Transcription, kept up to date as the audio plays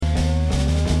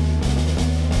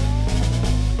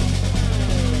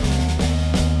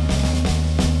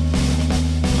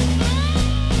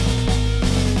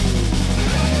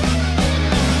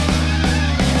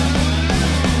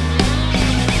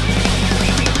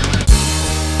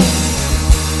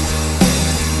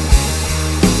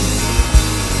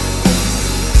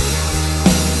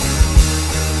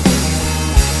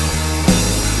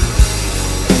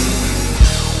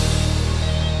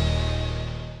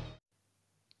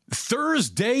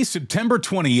Thursday, September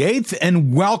 28th,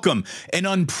 and welcome. An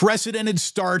unprecedented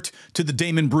start to the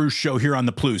Damon Bruce Show here on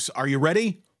the Plus. Are you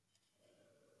ready?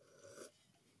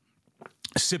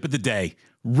 Sip of the day,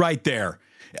 right there.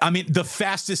 I mean, the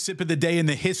fastest sip of the day in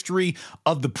the history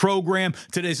of the program.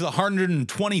 Today's the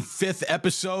 125th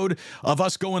episode of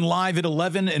us going live at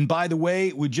 11. And by the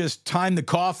way, we just timed the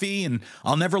coffee, and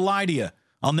I'll never lie to you.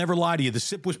 The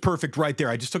sip was perfect right there.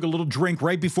 I just took a little drink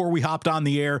right before we hopped on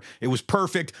the air. It was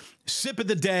perfect. Sip of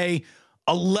the day,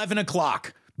 11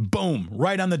 o'clock. Boom,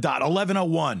 right on the dot,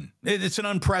 11:01. It's an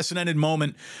unprecedented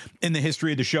moment in the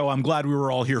history of the show. I'm glad we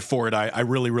were all here for it. I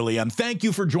really, really am. Thank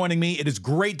you for joining me. It is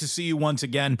great to see you once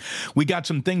again. We got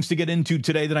some things to get into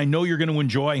today that I know you're going to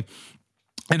enjoy.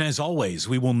 And as always,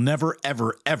 we will never,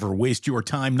 ever, ever waste your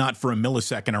time, not for a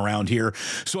millisecond around here.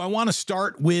 So I want to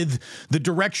start with the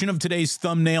direction of today's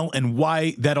thumbnail and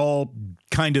why that all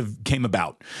kind of came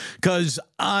about. Because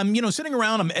I'm, sitting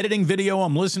around, I'm editing video,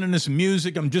 I'm listening to some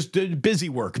music, I'm just busy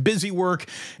work.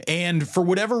 And for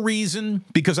whatever reason,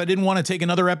 because I didn't want to take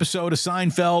another episode of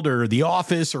Seinfeld or The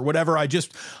Office or whatever, I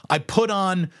put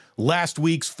on last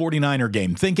week's 49er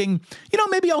game thinking,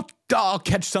 maybe I'll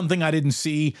catch something I didn't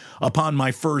see upon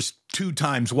my first 2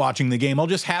 times watching the game. I'll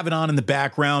just have it on in the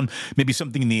background. Maybe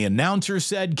something the announcer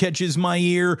said catches my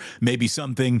ear. Maybe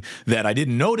something that I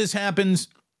didn't notice happens.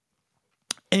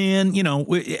 And,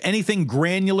 anything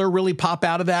granular really pop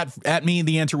out of that at me?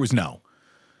 The answer was no.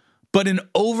 But an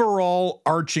overall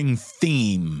arching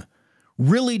theme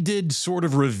really did sort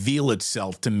of reveal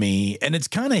itself to me, and it's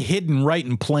kind of hidden right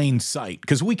in plain sight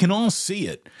because we can all see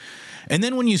it. And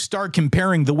then when you start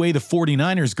comparing the way the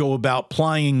 49ers go about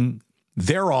plying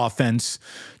their offense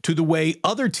to the way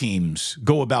other teams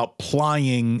go about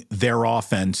plying their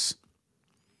offense,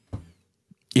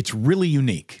 it's really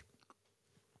unique.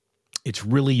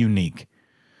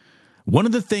 One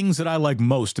of the things that I like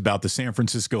most about the San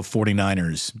Francisco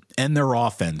 49ers and their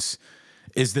offense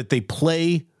is that they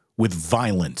play with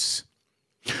violence.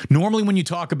 Normally, when you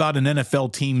talk about an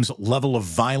NFL team's level of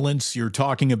violence, you're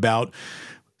talking about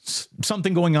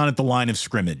something going on at the line of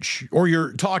scrimmage, or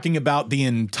you're talking about the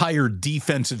entire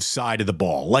defensive side of the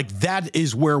ball. Like, that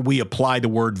is where we apply the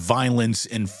word violence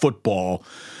in football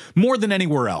more than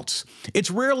anywhere else. It's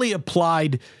rarely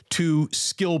applied to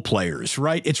skill players,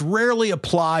 right? It's rarely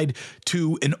applied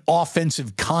to an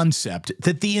offensive concept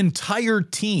that the entire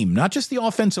team, not just the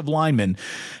offensive linemen,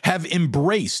 have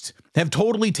embraced, have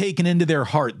totally taken into their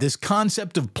heart. This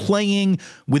concept of playing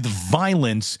with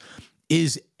violence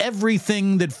is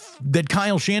everything that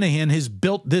Kyle Shanahan has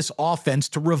built this offense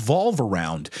to revolve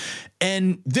around.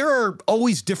 And there are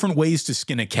always different ways to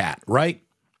skin a cat, right?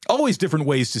 Always different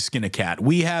ways to skin a cat.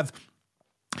 We have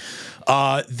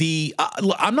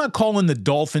I'm not calling the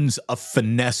Dolphins a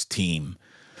finesse team,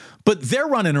 but they're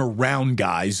running around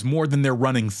guys more than they're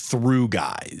running through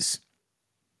guys.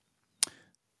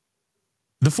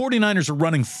 The 49ers are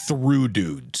running through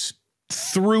dudes,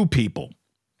 through people.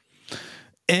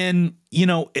 And,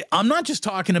 I'm not just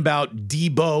talking about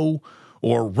Debo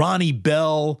or Ronnie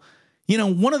Bell.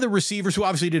 One of the receivers who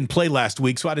obviously didn't play last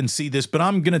week, so I didn't see this, but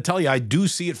I'm going to tell you, I do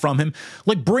see it from him.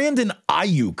 Like, Brandon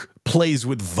Ayuk plays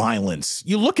with violence.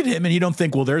 You look at him and you don't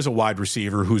think, well, there's a wide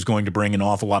receiver who's going to bring an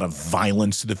awful lot of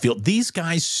violence to the field. These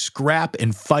guys scrap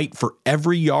and fight for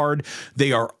every yard.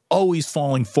 They are always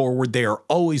falling forward. They are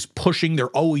always pushing. They're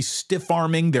always stiff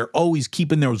arming. They're always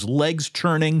keeping those legs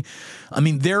churning. I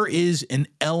mean, there is an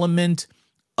element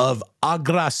of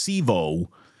aggressivo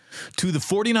to the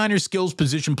 49ers skills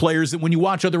position players that when you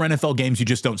watch other NFL games, you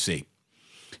just don't see.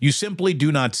 You simply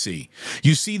do not see.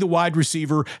 You see the wide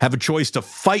receiver have a choice to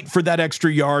fight for that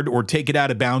extra yard or take it out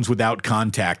of bounds without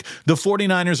contact. The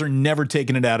 49ers are never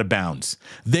taking it out of bounds.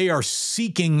 They are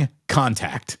seeking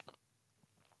contact.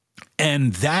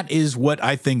 And that is what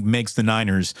I think makes the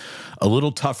Niners a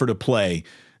little tougher to play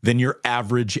than your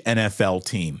average NFL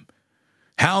team.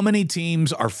 How many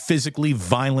teams are physically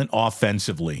violent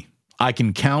offensively? I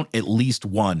can count at least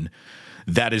one.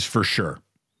 That is for sure.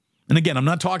 And again, I'm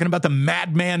not talking about the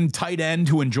madman tight end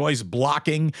who enjoys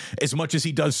blocking as much as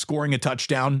he does scoring a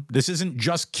touchdown. This isn't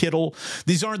just Kittle.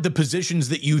 These aren't the positions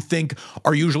that you think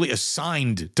are usually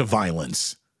assigned to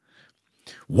violence.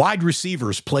 Wide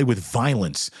receivers play with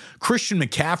violence. Christian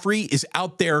McCaffrey is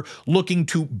out there looking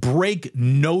to break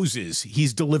noses.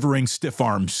 He's delivering stiff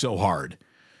arms so hard.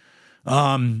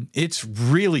 It's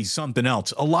really something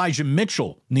else. Elijah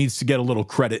Mitchell needs to get a little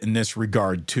credit in this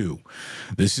regard too.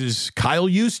 This is Kyle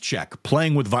Juszczyk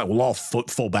playing with violence. Well, all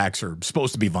fullbacks are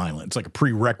supposed to be violent. It's like a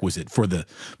prerequisite for the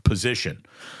position.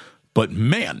 But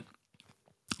man,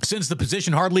 since the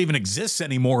position hardly even exists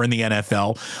anymore in the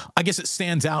NFL, I guess it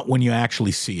stands out when you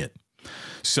actually see it.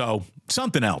 So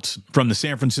something else from the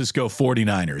San Francisco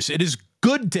 49ers. It is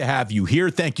good to have you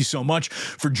here. Thank you so much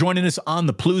for joining us on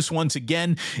the Plus once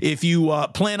again. If you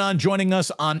plan on joining us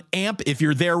on AMP, if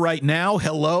you're there right now,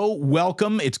 hello,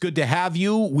 welcome. It's good to have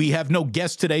you. We have no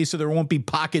guests today, so there won't be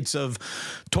pockets of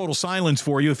total silence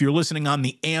for you if you're listening on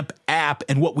the AMP app.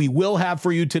 And what we will have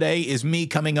for you today is me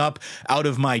coming up out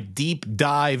of my deep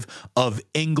dive of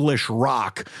English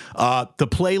rock. The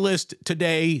playlist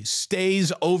today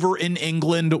stays over in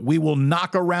England. We will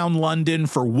knock around London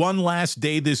for one last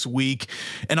day this week.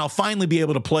 And I'll finally be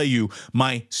able to play you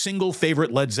my single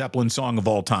favorite Led Zeppelin song of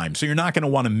all time. So you're not going to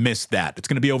want to miss that. It's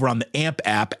going to be over on the AMP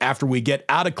app after we get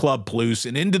out of Club Plus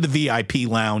and into the VIP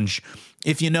lounge.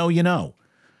 If you know, you know.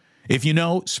 If you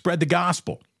know, spread the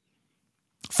gospel.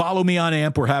 Follow me on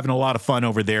AMP. We're having a lot of fun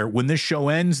over there. When this show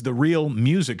ends, the real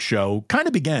music show kind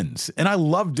of begins. And I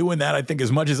love doing that, I think,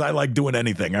 as much as I like doing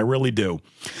anything. I really do.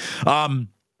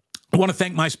 I want to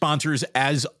thank my sponsors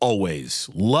as always.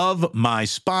 Love my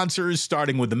sponsors,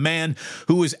 starting with the man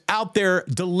who is out there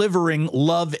delivering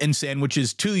love and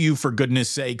sandwiches to you, for goodness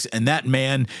sakes, and that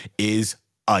man is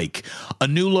Ike. A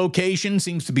new location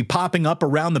seems to be popping up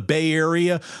around the Bay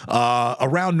Area,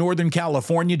 around Northern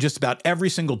California, just about every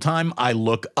single time I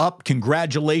look up.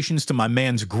 Congratulations to my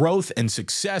man's growth and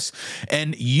success,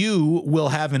 and you will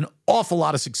have an awful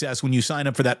lot of success when you sign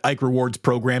up for that Ike Rewards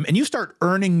program and you start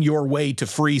earning your way to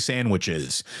free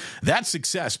sandwiches. That's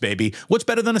success, baby. What's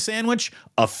better than a sandwich?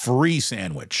 A free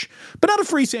sandwich. But not a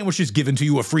free sandwich just given to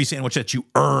you, a free sandwich that you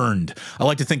earned. I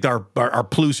like to think our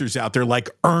plusers out there like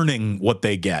earning what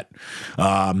they get.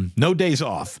 No days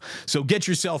off. So get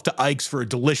yourself to Ike's for a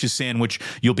delicious sandwich.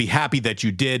 You'll be happy that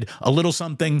you did. A little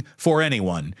something for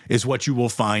anyone is what you will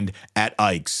find at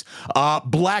Ike's.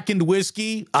 Blackened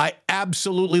whiskey. I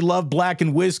absolutely love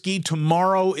Blackened whiskey.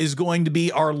 Tomorrow is going to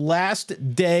be our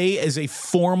last day as a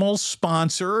formal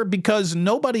sponsor because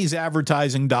nobody's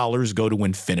advertising dollars go to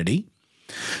infinity,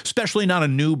 especially not a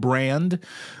new brand.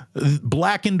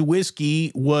 Blackened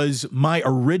whiskey was my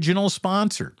original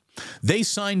sponsor. They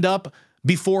signed up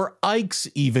before Ike's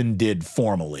even did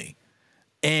formally,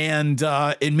 and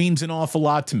it means an awful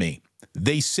lot to me.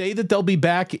 They say that they'll be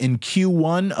back in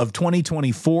Q1 of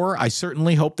 2024. I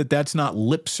certainly hope that that's not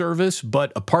lip service,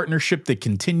 but a partnership that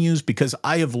continues, because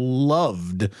I have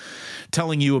loved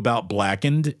telling you about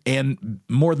Blackened. And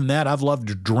more than that, I've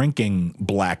loved drinking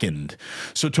Blackened.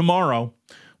 So tomorrow,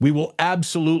 we will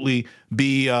absolutely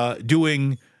be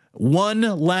doing one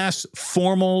last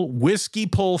formal Whiskey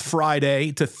Pull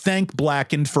Friday to thank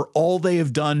Blackened for all they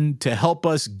have done to help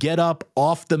us get up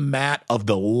off the mat of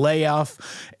the layoff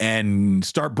and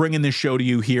start bringing this show to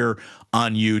you here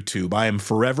on YouTube. I am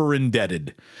forever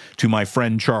indebted to my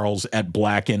friend Charles at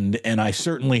Blackened, and I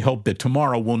certainly hope that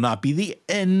tomorrow will not be the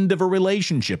end of a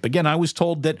relationship. Again, I was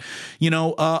told that,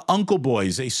 Uncle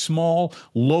Boys, a small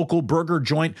local burger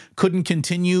joint, couldn't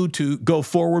continue to go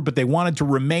forward, but they wanted to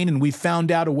remain, and we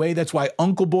found out a way. That's why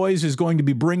Uncle Boys is going to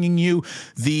be bringing you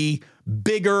the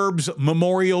Big Herbs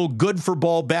Memorial Good for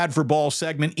Ball, Bad for Ball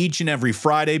segment each and every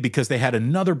Friday, because they had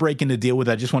another break-in to deal with.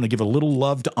 I just want to give a little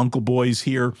love to Uncle Boys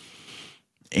here.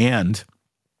 And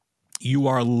you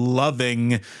are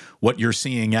loving what you're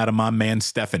seeing out of my man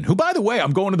Stefan, who, by the way,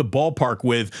 I'm going to the ballpark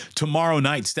with tomorrow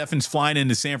night. Stefan's flying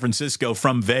into San Francisco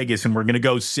from Vegas, and we're going to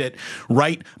go sit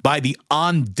right by the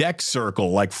on-deck circle,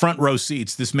 like front row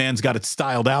seats. This man's got it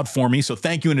styled out for me, so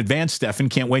thank you in advance, Stefan.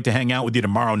 Can't wait to hang out with you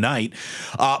tomorrow night.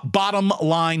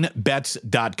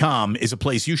 BottomLineBets.com is a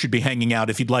place you should be hanging out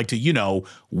if you'd like to,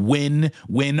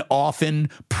 win often,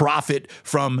 profit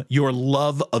from your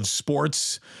love of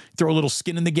sports. Throw a little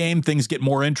skin in the game, things get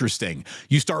more interesting.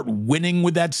 You start winning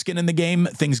with that skin in the game,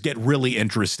 things get really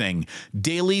interesting.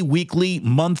 Daily, weekly,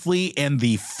 monthly, and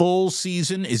the full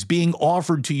season is being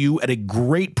offered to you at a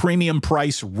great premium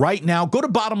price right now. Go to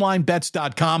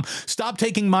bottomlinebets.com. Stop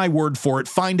taking my word for it.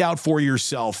 Find out for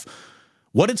yourself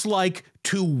what it's like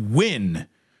to win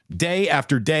day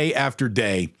after day after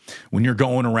day when you're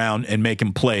going around and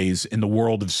making plays in the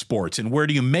world of sports. And where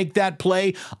do you make that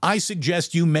play? I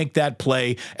suggest you make that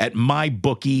play at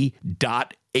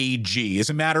mybookie.ag. As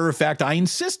a matter of fact, I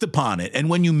insist upon it. And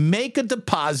when you make a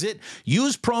deposit,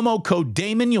 use promo code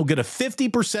Damon. You'll get a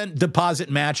 50% deposit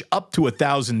match up to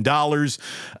 $1,000.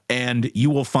 And you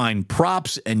will find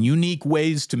props and unique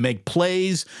ways to make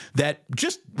plays that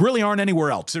just really aren't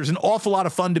anywhere else. There's an awful lot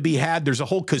of fun to be had. There's a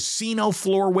whole casino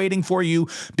floor waiting for you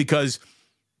because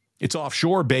it's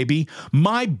offshore, baby.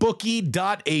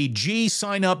 MyBookie.ag.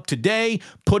 Sign up today.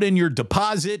 Put in your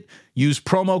deposit. Use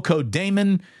promo code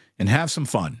Damon. And have some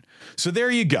fun. So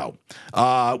there you go.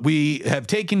 We have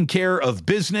taken care of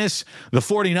business. The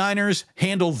 49ers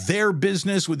handle their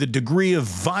business with a degree of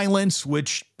violence,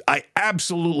 which I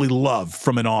absolutely love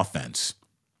from an offense.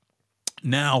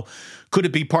 Now, could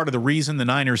it be part of the reason the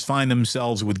Niners find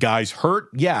themselves with guys hurt?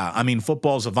 Yeah, I mean,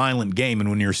 football's a violent game, and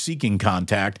when you're seeking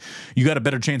contact, you got a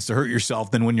better chance to hurt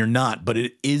yourself than when you're not, but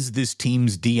it is this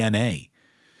team's DNA.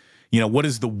 You know, what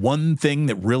is the one thing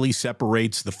that really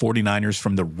separates the 49ers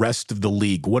from the rest of the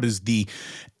league? What is the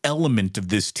element of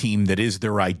this team that is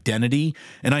their identity?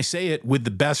 And I say it with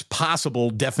the best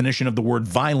possible definition of the word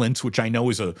violence, which I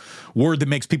know is a word that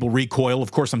makes people recoil.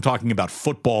 Of course, I'm talking about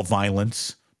football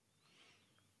violence.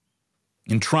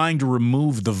 And trying to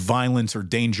remove the violence or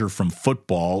danger from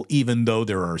football, even though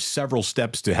there are several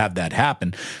steps to have that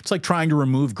happen, it's like trying to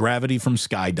remove gravity from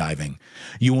skydiving.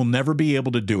 You will never be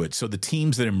able to do it. So the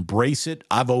teams that embrace it,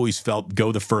 I've always felt,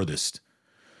 go the furthest.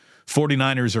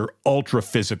 49ers are ultra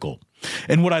physical.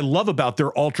 And what I love about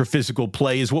their ultra physical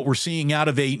play is what we're seeing out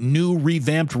of a new,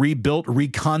 revamped, rebuilt,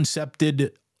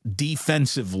 reconcepted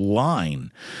defensive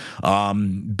line.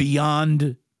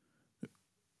 Beyond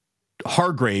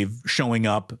Hargrave showing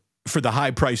up for the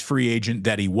high-priced free agent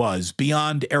that he was,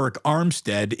 beyond Eric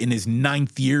Armstead in his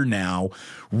 9th year now,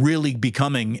 really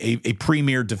becoming a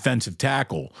premier defensive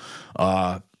tackle.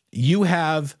 You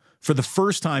have, for the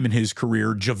first time in his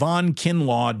career, Javon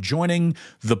Kinlaw joining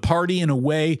the party in a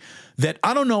way that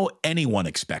I don't know anyone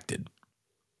expected.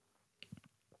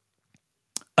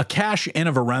 Akash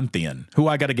Anavaranthian, who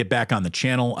I got to get back on the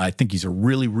channel. I think he's a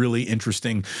really, really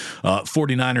interesting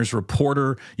 49ers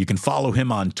reporter. You can follow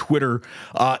him on Twitter.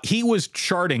 He was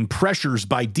charting pressures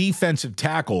by defensive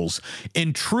tackles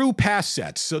in true pass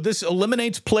sets. So this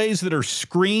eliminates plays that are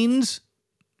screens.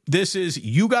 This is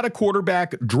you got a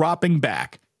quarterback dropping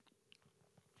back,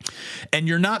 and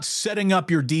you're not setting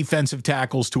up your defensive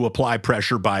tackles to apply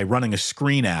pressure by running a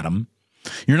screen at them.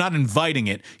 You're not inviting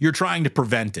it. You're trying to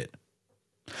prevent it.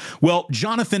 Well,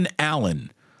 Jonathan Allen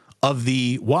of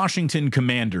the Washington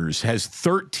Commanders has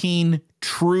 13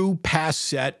 true pass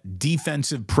set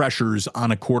defensive pressures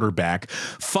on a quarterback,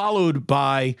 followed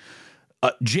by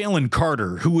Jalen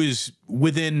Carter, who is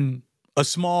within a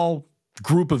small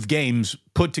group of games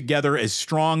put together as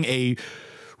strong a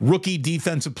rookie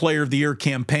defensive player of the year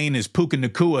campaign as Puka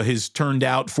Nacua has turned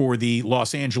out for the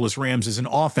Los Angeles Rams as an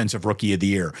offensive rookie of the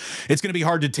year. It's going to be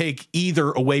hard to take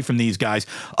either away from these guys.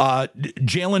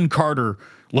 Jalen Carter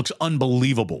looks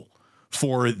unbelievable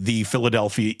for the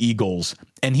Philadelphia Eagles,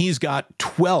 and he's got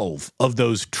 12 of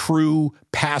those true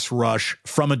pass rush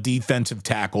from a defensive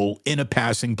tackle in a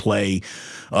passing play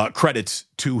credits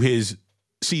to his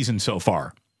season so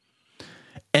far.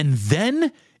 And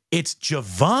then it's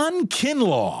Javon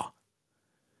Kinlaw.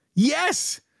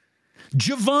 Yes,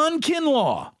 Javon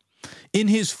Kinlaw in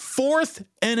his 4th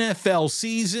NFL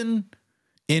season,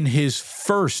 in his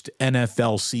first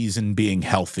NFL season being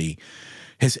healthy,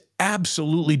 has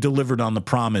absolutely delivered on the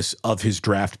promise of his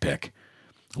draft pick.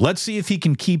 Let's see if he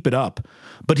can keep it up.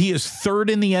 But he is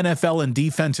 3rd in the NFL in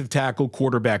defensive tackle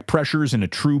quarterback pressures in a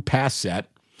true pass set.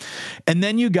 And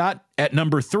then you got at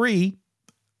number 4,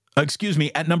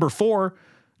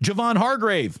 Javon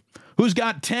Hargrave, who's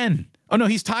got 10. Oh, no,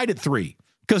 he's tied at 3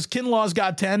 because Kinlaw's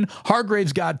got 10,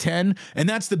 Hargrave's got 10, and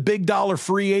that's the big dollar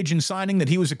free agent signing that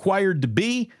he was acquired to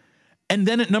be. And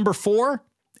then at number 4,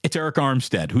 it's Eric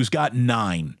Armstead, who's got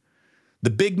 9. The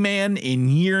big man in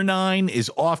year 9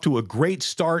 is off to a great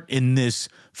start in this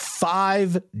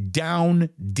 5-down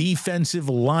defensive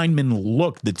lineman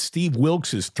look that Steve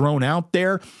Wilks has thrown out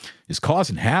there is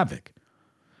causing havoc.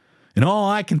 And all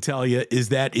I can tell you is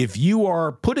that if you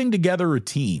are putting together a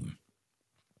team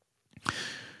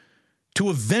to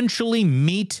eventually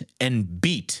meet and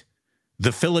beat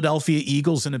the Philadelphia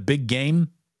Eagles in a big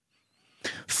game,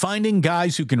 finding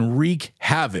guys who can wreak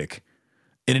havoc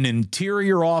in an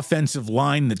interior offensive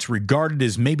line that's regarded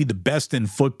as maybe the best in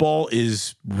football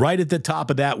is right at the top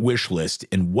of that wish list.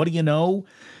 And what do you know?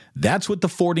 That's what the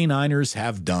 49ers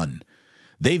have done.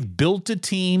 They've built a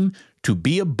team to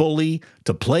be a bully,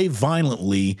 to play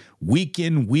violently week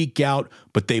in, week out,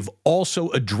 but they've also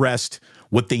addressed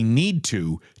what they need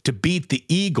to beat the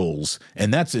Eagles,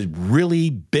 and that's a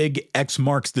really big X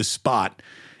marks the spot.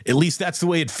 At least that's the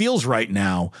way it feels right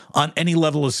now on any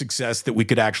level of success that we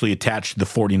could actually attach to the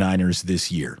 49ers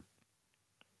this year.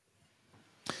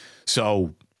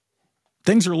 So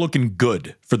things are looking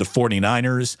good for the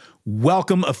 49ers.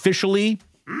 Welcome officially.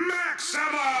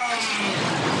 Maximum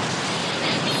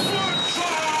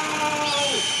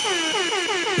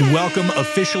Welcome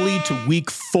officially to week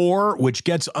 4, which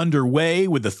gets underway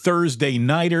with a Thursday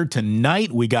nighter.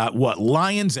 Tonight, we got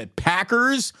Lions at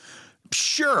Packers?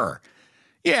 Sure.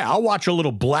 Yeah, I'll watch a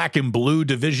little black and blue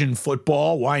division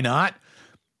football. Why not?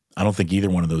 I don't think either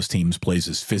one of those teams plays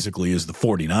as physically as the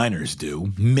 49ers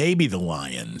do. Maybe the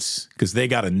Lions, because they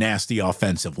got a nasty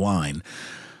offensive line.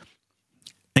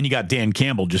 And you got Dan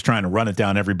Campbell just trying to run it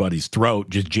down everybody's throat,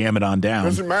 just jam it on down.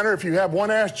 Doesn't matter if you have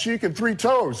one ass cheek and 3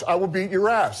 toes. I will beat your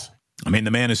ass. I mean,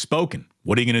 the man has spoken.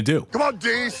 What are you going to do? Come on,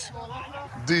 Dees.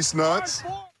 Dees nuts.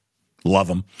 Love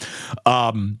him.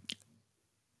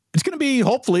 It's going to be,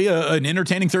 hopefully, an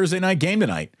entertaining Thursday night game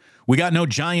tonight. We got no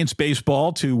Giants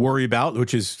baseball to worry about,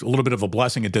 which is a little bit of a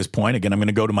blessing at this point. Again, I'm going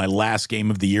to go to my last game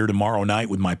of the year tomorrow night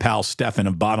with my pal Stefan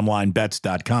of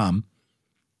BottomLineBets.com.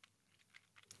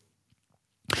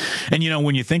 And,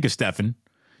 when you think of Stefan,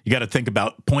 you got to think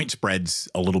about point spreads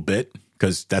a little bit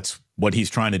because that's what he's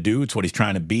trying to do. It's what he's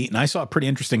trying to beat. And I saw a pretty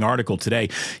interesting article today.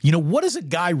 What is a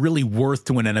guy really worth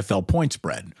to an NFL point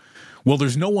spread? Well,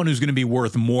 there's no one who's going to be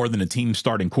worth more than a team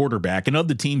starting quarterback. And of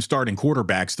the team starting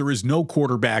quarterbacks, there is no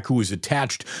quarterback who is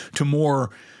attached to more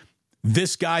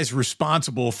this guy's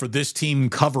responsible for this team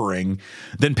covering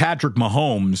than Patrick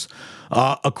Mahomes.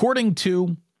 According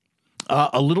to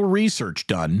a little research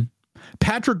done,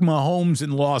 Patrick Mahomes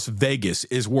in Las Vegas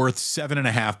is worth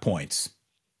 7.5 points.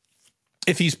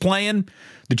 If he's playing,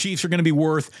 the Chiefs are going to be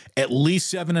worth at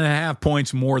least 7.5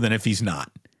 points more than if he's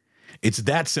not. It's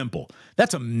that simple.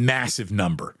 That's a massive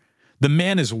number. The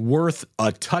man is worth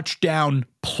a touchdown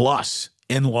plus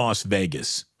in Las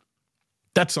Vegas.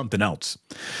 That's something else.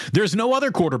 There's no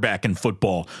other quarterback in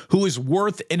football who is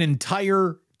worth an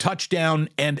entire touchdown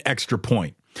and extra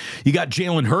point. You got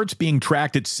Jalen Hurts being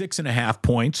tracked at 6.5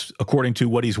 points, according to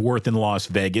what he's worth in Las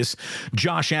Vegas.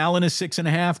 Josh Allen is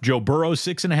 6.5. Joe Burrow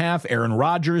 6.5. Aaron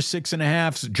Rodgers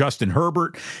 6.5. Justin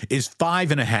Herbert is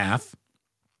 5.5.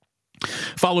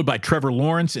 Followed by Trevor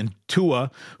Lawrence and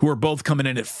Tua, who are both coming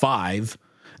in at 5.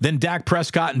 Then Dak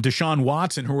Prescott and Deshaun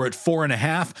Watson, who are at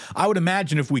 4.5. I would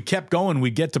imagine if we kept going,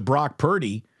 we'd get to Brock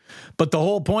Purdy. But the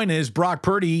whole point is Brock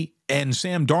Purdy and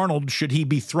Sam Darnold, should he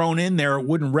be thrown in there, it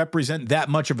wouldn't represent that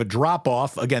much of a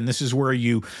drop-off. Again, this is where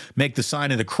you make the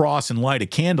sign of the cross and light a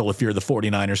candle if you're the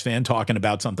 49ers fan talking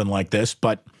about something like this.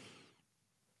 But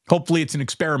hopefully it's an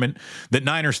experiment that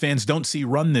Niners fans don't see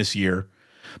run this year.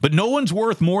 But no one's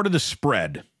worth more to the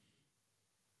spread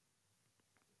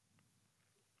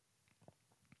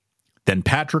than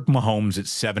Patrick Mahomes at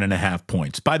 7.5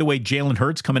 points. By the way, Jalen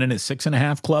Hurts coming in at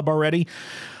 6.5 club already.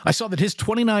 I saw that his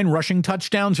 29 rushing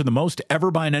touchdowns are the most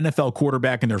ever by an NFL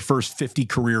quarterback in their first 50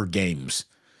 career games.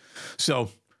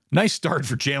 So, nice start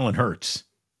for Jalen Hurts.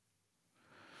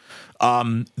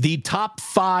 The top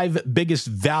 5 biggest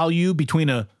value between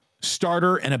a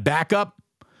starter and a backup.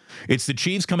 It's the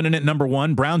Chiefs coming in at number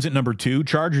 1, Browns at number 2,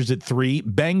 Chargers at 3,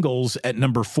 Bengals at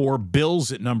number 4,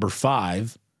 Bills at number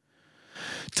 5.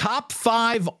 Top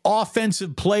 5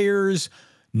 offensive players,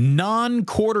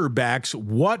 non-quarterbacks,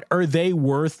 what are they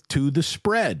worth to the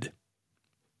spread?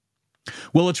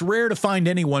 Well, it's rare to find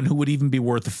anyone who would even be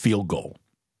worth a field goal.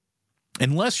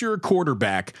 Unless you're a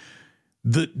quarterback,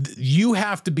 you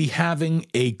have to be having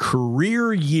a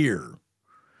career year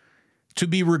to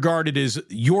be regarded as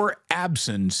your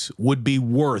absence would be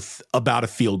worth about a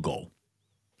field goal.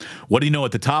 What do you know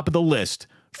at the top of the list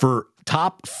for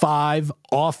top 5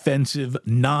 offensive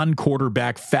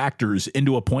non-quarterback factors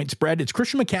into a point spread? It's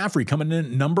Christian McCaffrey coming in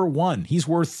at number 1. He's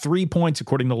worth 3 points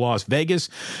according to Las Vegas.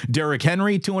 Derrick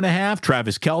Henry, 2.5.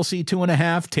 Travis Kelce,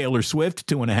 2.5. Taylor Swift,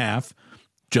 2.5.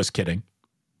 Just kidding.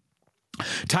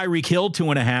 Tyreek Hill,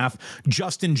 2.5.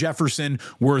 Justin Jefferson,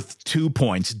 worth 2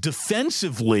 points.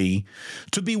 Defensively,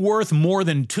 to be worth more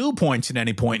than 2 points at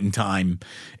any point in time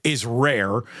is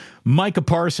rare. Micah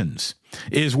Parsons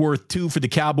is worth 2 for the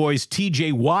Cowboys.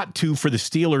 TJ Watt, 2 for the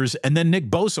Steelers. And then Nick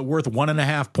Bosa, worth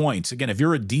 1.5 points. Again, if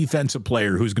you're a defensive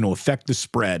player who's going to affect the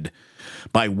spread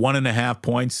by 1.5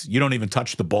 points, you don't even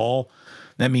touch the ball.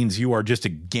 That means you are just a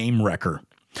game wrecker.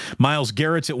 Myles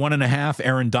Garrett's at 1.5.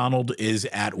 Aaron Donald is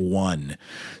at 1.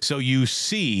 So you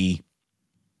see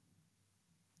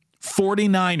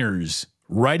 49ers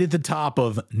right at the top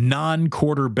of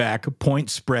non-quarterback point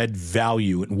spread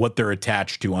value and what they're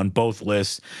attached to on both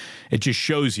lists. It just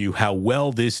shows you how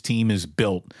well this team is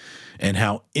built and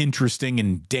how interesting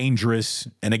and dangerous,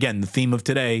 and again, the theme of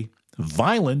today,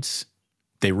 violence,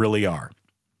 they really are.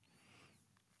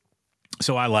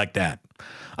 So I like that.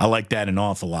 I like that an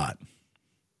awful lot.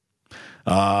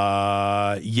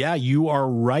 Yeah, you are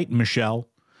right, Michelle.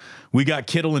 We got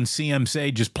Kittle and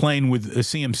CMC just playing with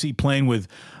CMC playing with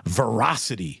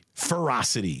ferocity.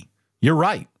 You're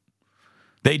right.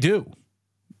 They do.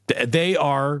 They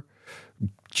are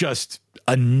just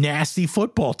a nasty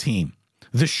football team.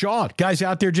 The Shaw guy's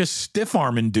out there just stiff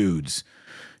arming dudes.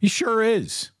 He sure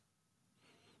is.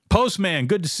 Postman,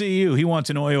 good to see you. He wants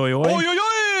an oi, oi, oi. Oi, oi,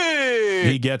 oi!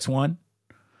 He gets one.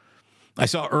 I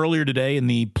saw earlier today in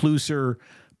the Plusser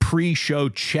pre-show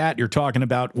chat, you're talking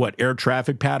about, what, air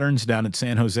traffic patterns down at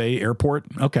San Jose Airport?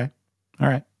 Okay. All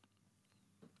right.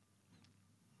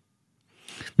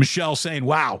 Michelle saying,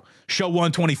 wow, show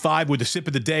 125 with a sip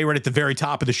of the day right at the very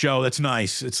top of the show. That's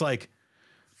nice. It's like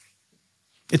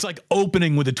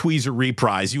opening with a Tweezer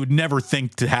reprise. You would never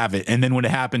think to have it. And then when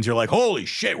it happens, you're like, holy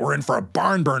shit, we're in for a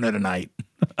barn burner tonight.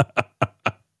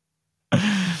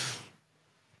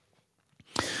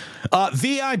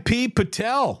 VIP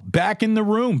Patel, back in the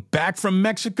room, back from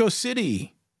Mexico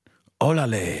City.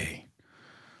 Olale.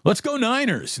 Let's go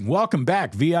Niners, and welcome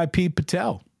back, VIP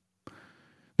Patel.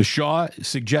 The Shaw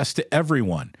suggests to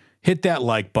everyone, hit that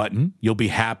like button. You'll be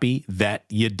happy that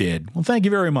you did. Well, thank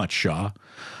you very much, Shaw.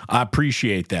 I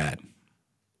appreciate that.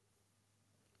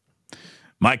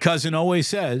 My cousin always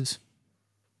says,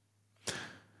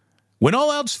 when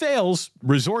all else fails,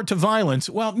 resort to violence.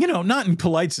 Well, not in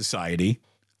polite society,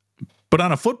 but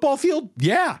on a football field,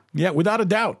 yeah, without a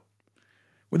doubt.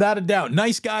 Without a doubt.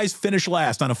 Nice guys finish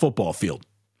last on a football field.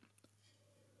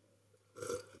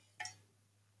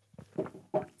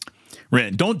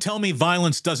 Ren, don't tell me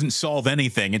violence doesn't solve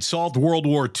anything. It solved World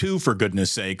War II, for goodness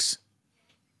sakes.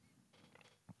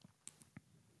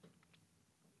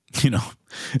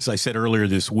 As I said earlier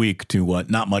this week to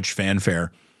not much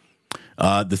fanfare,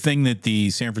 the thing that the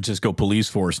San Francisco police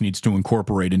force needs to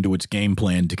incorporate into its game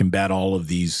plan to combat all of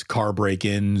these car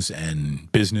break-ins and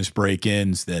business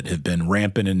break-ins that have been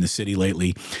rampant in the city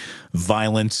lately,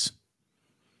 violence.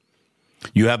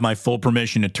 You have my full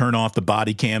permission to turn off the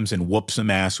body cams and whoop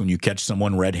some ass when you catch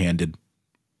someone red-handed.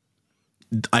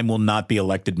 I will not be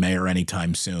elected mayor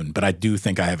anytime soon, but I do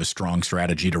think I have a strong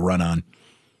strategy to run on.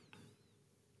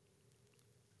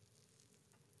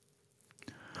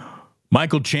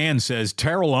 Michael Chan says,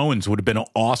 Terrell Owens would have been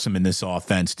awesome in this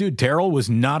offense. Dude, Terrell was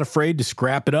not afraid to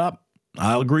scrap it up.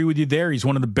 I'll agree with you there. He's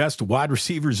one of the best wide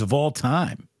receivers of all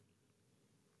time.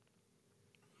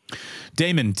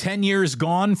 Damon, 10 years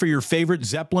gone for your favorite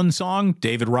Zeppelin song?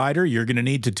 David Ryder, you're going to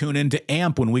need to tune into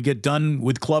AMP when we get done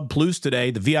with Club Plus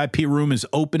today. The VIP room is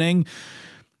opening.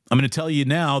 I'm going to tell you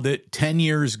now that 10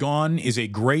 Years Gone is a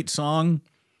great song.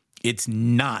 It's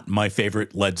not my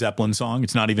favorite Led Zeppelin song.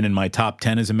 It's not even in my top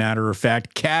 10, as a matter of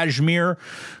fact. Kashmir,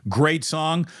 great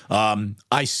song.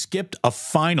 I skipped a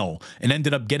final and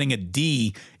ended up getting a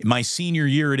D in my senior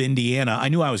year at Indiana. I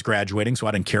knew I was graduating, so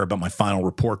I didn't care about my final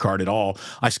report card at all.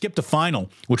 I skipped a final,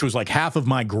 which was like half of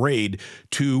my grade,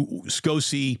 to go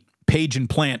see Page and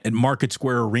Plant at Market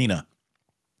Square Arena.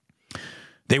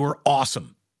 They were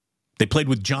awesome. They played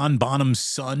with John Bonham's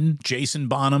son, Jason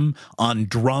Bonham, on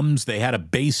drums. They had a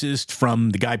bassist from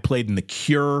the guy played in The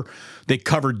Cure. They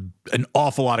covered an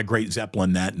awful lot of great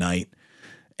Zeppelin that night.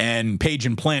 And Page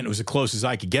and Plant was the closest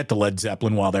I could get to Led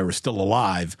Zeppelin while they were still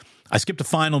alive. I skipped a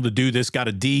final to do this, got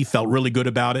a D, felt really good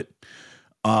about it.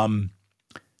 The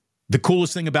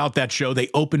coolest thing about that show, they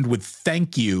opened with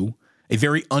Thank You, a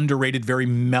very underrated, very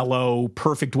mellow,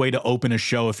 perfect way to open a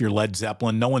show if you're Led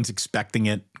Zeppelin. No one's expecting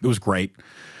it. It was great.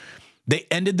 They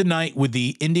ended the night with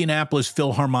the Indianapolis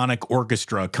Philharmonic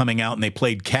Orchestra coming out, and they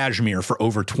played Kashmir for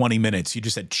over 20 minutes. You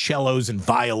just had cellos and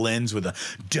violins with a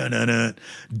dun-dun-dun,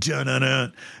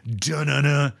 dun-dun-dun,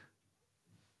 dun-dun-dun.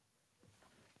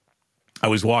 I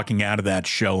was walking out of that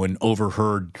show and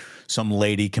overheard some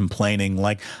lady complaining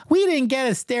like, we didn't get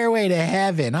a Stairway to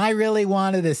Heaven. I really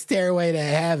wanted a Stairway to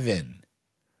Heaven.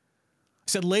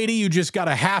 I said, lady, you just got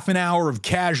a half an hour of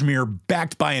Kashmir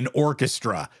backed by an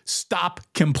orchestra. Stop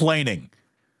complaining.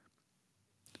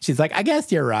 She's like, I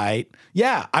guess you're right.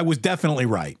 Yeah, I was definitely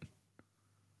right.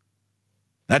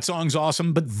 That song's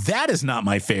awesome, but that is not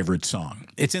my favorite song.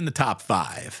 It's in the top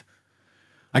 5.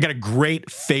 I got a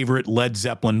great favorite Led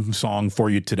Zeppelin song for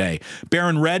you today.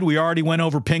 Baron Red, we already went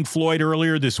over Pink Floyd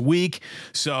earlier this week.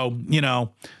 So,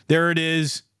 there it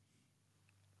is.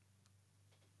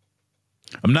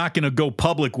 I'm not going to go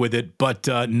public with it, but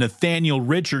Nathaniel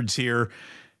Richards here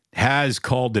has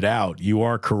called it out. You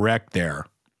are correct there.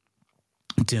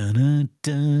 Don't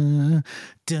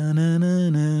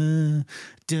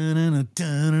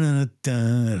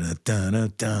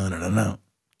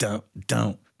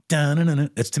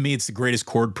That's, to me, it's the greatest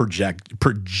chord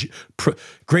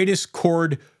greatest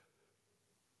chord.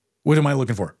 What am I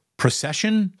looking for?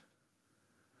 Procession?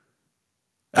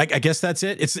 I guess that's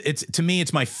it. It's to me,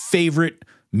 it's my favorite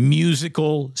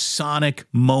musical sonic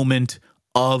moment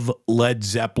of Led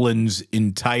Zeppelin's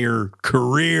entire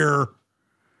career.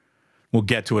 We'll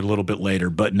get to it a little bit later,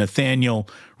 but Nathaniel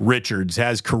Richards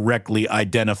has correctly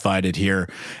identified it here,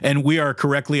 and we are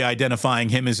correctly identifying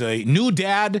him as a new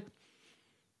dad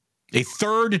A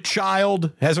third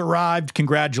child has arrived.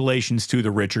 Congratulations to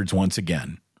the Richards once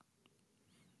again.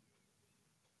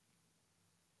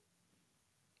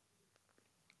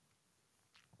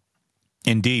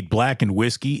 Indeed, Black and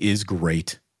Whiskey is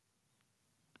great.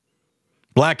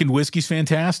 Black and Whiskey's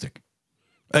fantastic.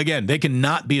 Again, they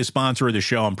cannot be a sponsor of the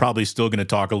show. I'm probably still going to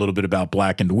talk a little bit about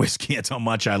Black and Whiskey. That's how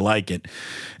much I like it.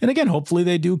 And again, hopefully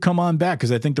they do come on back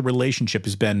because I think the relationship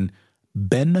has been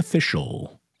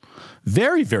beneficial.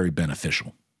 Very, very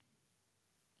beneficial.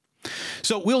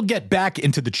 So we'll get back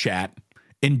into the chat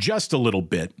in just a little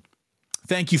bit.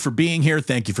 Thank you for being here.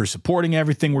 Thank you for supporting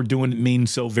everything we're doing. It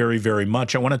means so very, very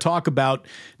much. I want to talk about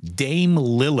Dame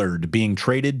Lillard being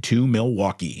traded to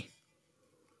Milwaukee.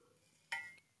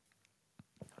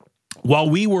 While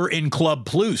we were in Club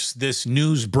Plus, this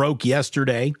news broke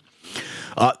yesterday.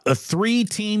 A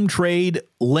 3-team trade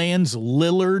lands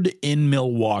Lillard in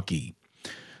Milwaukee.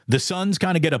 The Suns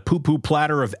kind of get a poo-poo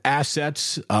platter of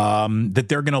assets that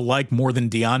they're going to like more than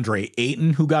DeAndre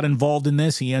Ayton, who got involved in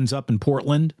this. He ends up in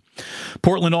Portland.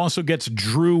 Portland also gets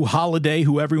Drew Holiday,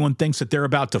 who everyone thinks that they're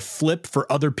about to flip for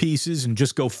other pieces and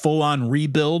just go full-on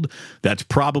rebuild. That's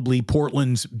probably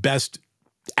Portland's best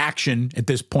action at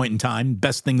this point in time,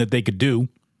 best thing that they could do.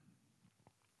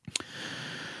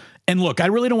 And look, I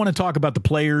really don't want to talk about the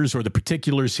players or the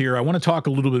particulars here. I want to talk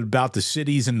a little bit about the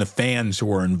cities and the fans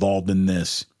who are involved in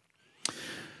this.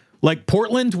 Like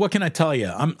Portland, what can I tell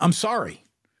you? I'm sorry.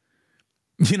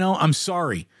 I'm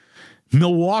sorry.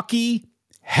 Milwaukee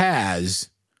has,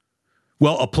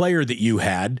 well, a player that you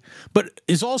had, but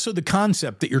is also the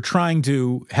concept that you're trying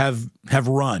to have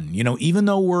run. Even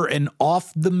though we're an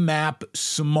off-the-map,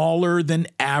 smaller than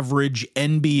average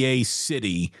NBA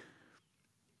city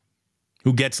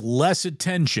who gets less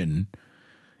attention,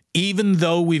 even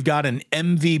though we've got an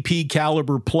MVP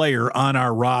caliber player on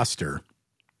our roster,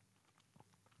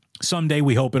 someday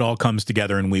we hope it all comes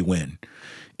together and we win.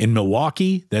 In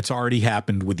Milwaukee, that's already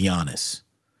happened with Giannis.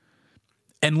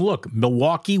 And look,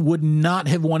 Milwaukee would not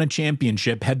have won a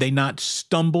championship had they not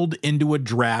stumbled into a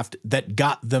draft that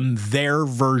got them their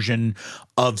version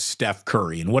of Steph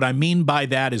Curry. And what I mean by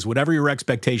that is whatever your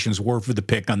expectations were for the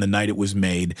pick on the night it was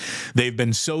made, they've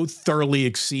been so thoroughly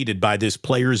exceeded by this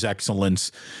player's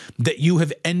excellence that you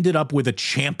have ended up with a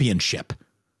championship.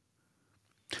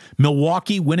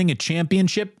 Milwaukee winning a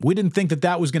championship, we didn't think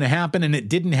that was going to happen, and it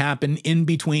didn't happen in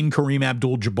between Kareem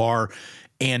Abdul-Jabbar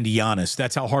and Giannis.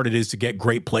 That's how hard it is to get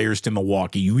great players to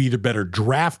Milwaukee. You either better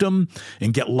draft him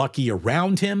and get lucky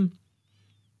around him,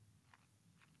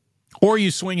 or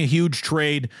you swing a huge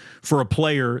trade for a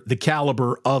player the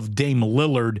caliber of Dame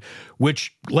Lillard,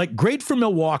 which, great for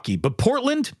Milwaukee. But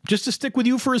Portland, just to stick with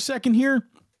you for a second here,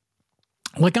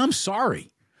 I'm sorry.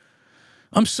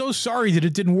 I'm so sorry that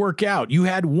it didn't work out. You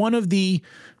had one of the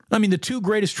two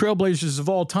greatest trailblazers of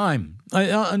all time.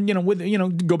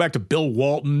 Go back to Bill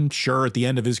Walton, sure, at the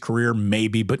end of his career,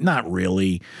 maybe, but not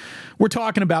really. We're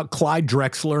talking about Clyde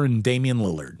Drexler and Damian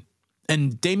Lillard.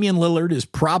 And Damian Lillard is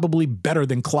probably better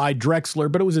than Clyde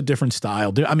Drexler, but it was a different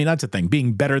style. That's the thing.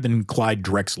 Being better than Clyde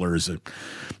Drexler is an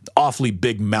awfully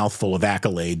big mouthful of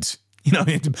accolades.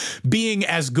 Being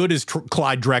as good as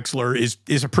Clyde Drexler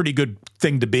is a pretty good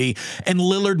thing to be. And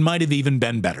Lillard might have even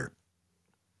been better.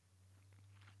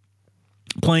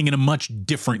 Playing in a much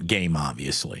different game,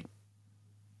 obviously.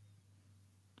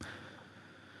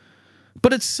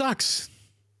 But it sucks.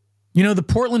 The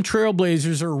Portland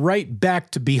Trailblazers are right back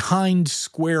to behind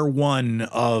square one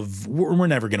of we're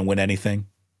never going to win anything.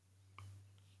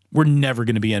 We're never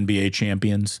going to be NBA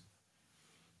champions.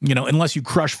 Unless you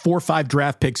crush 4 or 5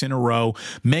 draft picks in a row,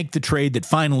 make the trade that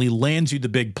finally lands you the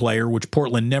big player, which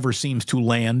Portland never seems to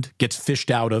land, gets fished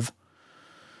out of.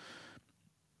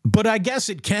 But I guess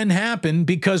it can happen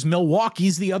because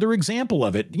Milwaukee's the other example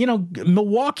of it.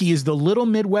 Milwaukee is the little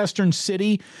Midwestern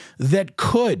city that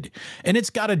could. And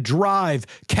it's got to drive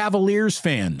Cavaliers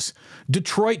fans,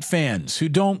 Detroit fans who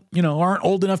aren't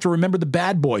old enough to remember the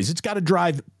bad boys. It's got to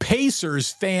drive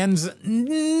Pacers fans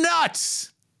nuts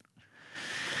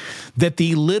that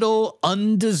the little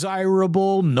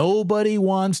undesirable, nobody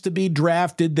wants to be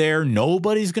drafted there,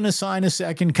 nobody's going to sign a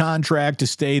second contract to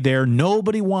stay there,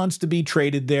 nobody wants to be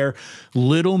traded there.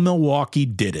 Little Milwaukee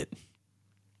did it.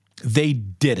 They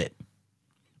did it.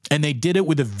 And they did it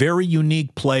with a very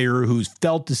unique player who's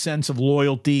felt the sense of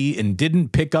loyalty and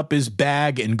didn't pick up his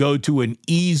bag and go to an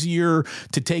easier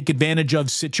to take advantage of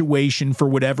situation for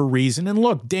whatever reason. And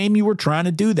look, Dame, you were trying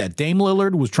to do that. Dame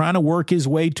Lillard was trying to work his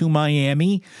way to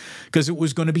Miami because it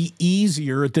was going to be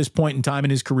easier at this point in time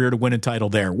in his career to win a title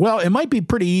there. Well, it might be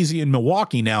pretty easy in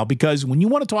Milwaukee now because when you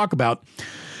want to talk about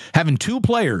having 2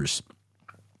 players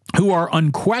who are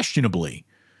unquestionably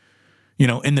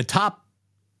in the top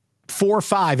 4 or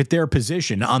 5 at their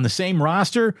position on the same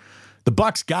roster, the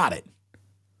Bucks got it.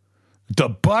 The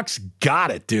Bucks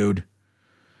got it, dude.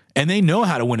 And they know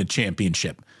how to win a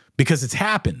championship because it's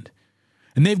happened.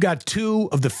 And they've got 2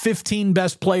 of the 15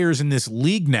 best players in this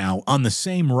league now on the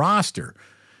same roster.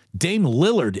 Dame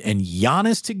Lillard and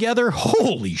Giannis together?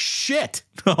 Holy shit.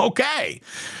 Okay.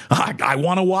 I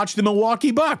want to watch the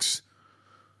Milwaukee Bucks.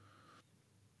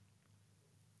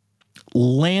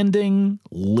 Landing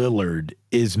Lillard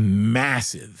is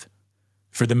massive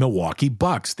for the Milwaukee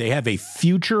Bucks. They have a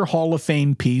future Hall of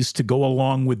Fame piece to go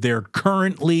along with their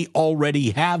currently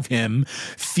already have him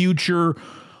future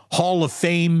Hall of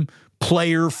Fame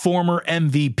player, former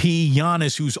MVP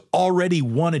Giannis, who's already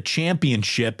won a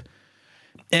championship.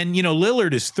 And,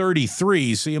 Lillard is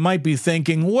 33, so you might be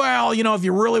thinking, well, if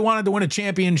you really wanted to win a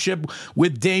championship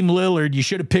with Dame Lillard, you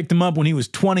should have picked him up when he was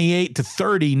 28 to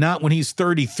 30, not when he's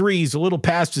 33. He's a little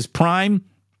past his prime.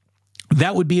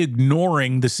 That would be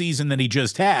ignoring the season that he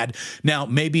just had. Now,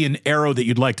 maybe an arrow that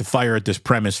you'd like to fire at this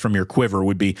premise from your quiver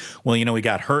would be, well, he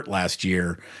got hurt last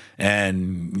year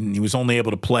and he was only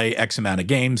able to play X amount of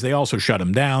games. They also shut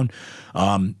him down.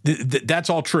 That's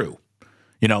all true.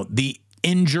 The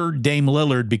injured Dame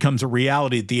Lillard becomes a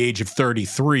reality at the age of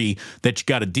 33 that you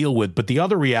got to deal with. But the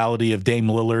other reality of Dame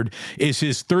Lillard is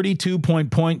his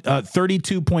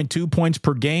 32.2 points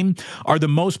per game are the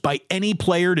most by any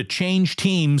player to change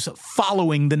teams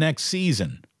following the next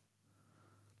season.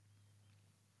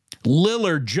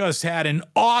 Lillard just had an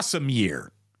awesome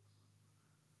year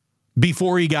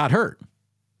before he got hurt.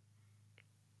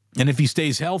 And if he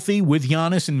stays healthy with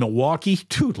Giannis in Milwaukee,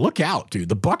 dude, look out, dude.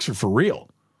 The Bucks are for real.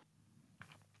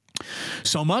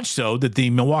 So much so that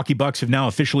the Milwaukee Bucks have now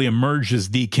officially emerged as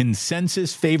the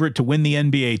consensus favorite to win the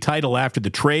NBA title after the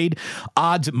trade.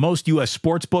 Odds at most U.S.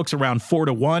 sports books around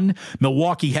 4-1.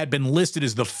 Milwaukee had been listed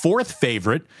as the 4th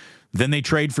favorite. Then they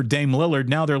trade for Dame Lillard.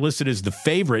 Now they're listed as the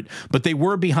favorite, but they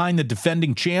were behind the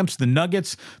defending champs, the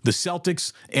Nuggets, the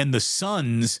Celtics, and the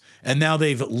Suns. And now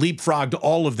they've leapfrogged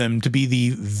all of them to be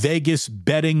the Vegas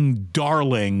betting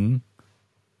darling.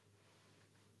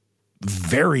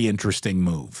 Very interesting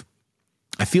move.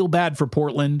 I feel bad for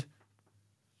Portland.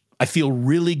 I feel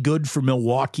really good for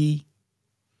Milwaukee.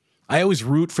 I always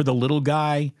root for the little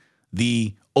guy,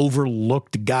 the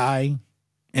overlooked guy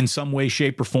in some way,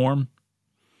 shape, or form.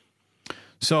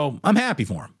 So I'm happy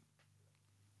for him.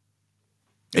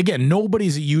 Again,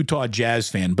 nobody's a Utah Jazz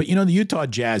fan, but the Utah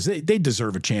Jazz, they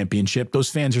deserve a championship. Those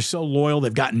fans are so loyal,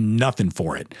 they've gotten nothing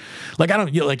for it.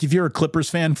 If you're a Clippers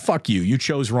fan, fuck you. You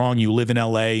chose wrong. You live in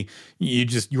LA.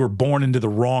 You were born into the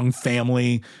wrong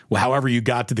family, however you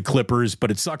got to the Clippers, but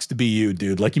it sucks to be you,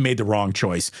 dude. You made the wrong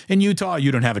choice. In Utah,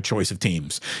 you don't have a choice of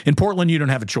teams. In Portland, you don't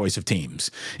have a choice of teams.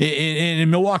 In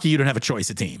Milwaukee, you don't have a choice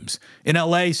of teams. In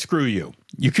LA, screw you.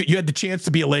 You had the chance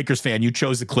to be a Lakers fan. You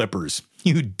chose the Clippers.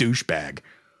 You douchebag.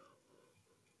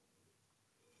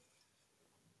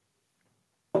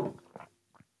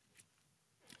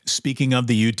 Speaking of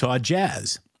the Utah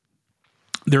Jazz,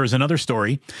 there is another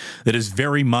story that is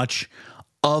very much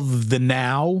of the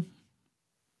now.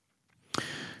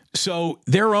 So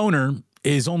their owner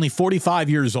is only 45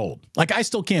 years old. I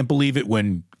still can't believe it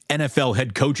when NFL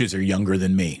head coaches are younger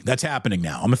than me. That's happening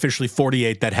now. I'm officially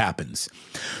 48. That happens.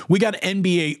 We got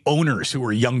NBA owners who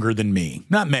are younger than me.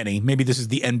 Not many. Maybe this is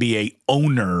the NBA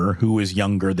owner who is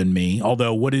younger than me.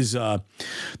 Although, what is the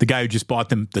guy who just bought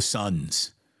them the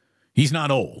Suns? He's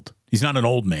not old. He's not an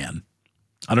old man.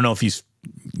 I don't know if he's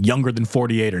younger than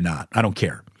 48 or not. I don't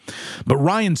care. But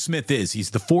Ryan Smith is.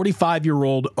 He's the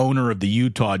 45-year-old owner of the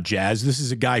Utah Jazz. This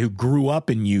is a guy who grew up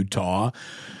in Utah,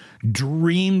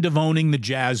 dreamed of owning the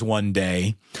Jazz one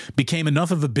day, became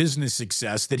enough of a business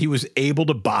success that he was able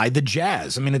to buy the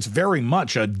Jazz. I mean, it's very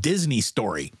much a Disney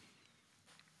story.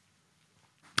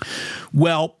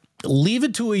 Well, leave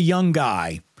it to a young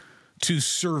guy to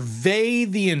survey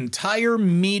the entire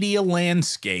media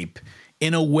landscape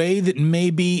in a way that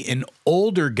maybe an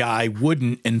older guy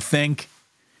wouldn't and think,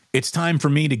 it's time for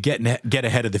me to get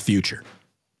ahead of the future.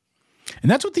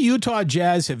 And that's what the Utah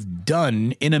Jazz have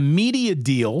done in a media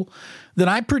deal that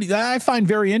I find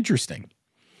very interesting.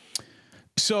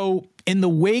 So in the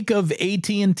wake of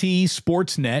AT&T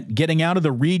Sportsnet getting out of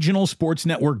the regional sports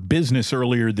network business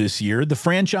earlier this year, the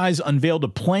franchise unveiled a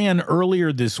plan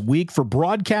earlier this week for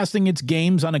broadcasting its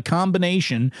games on a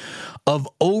combination of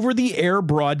over-the-air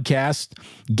broadcast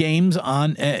games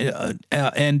on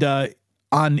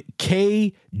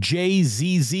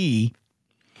KJZZ,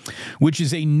 which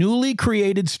is a newly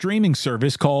created streaming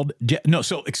service called I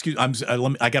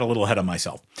got a little ahead of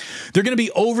myself. They're going to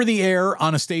be over the air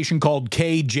on a station called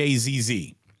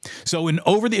KJZZ. So that's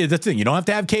the thing. You don't have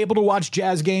to have cable to watch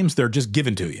Jazz games. They're just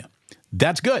given to you.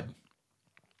 That's good.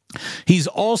 He's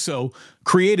also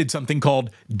created something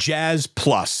called Jazz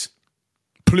Plus.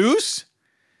 Plus?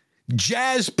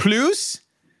 Jazz Plus?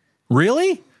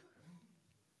 Really?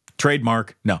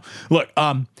 Trademark? No. Look,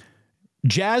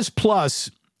 Jazz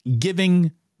Plus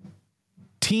giving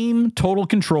team total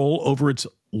control over its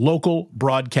local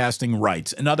broadcasting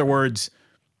rights. In other words,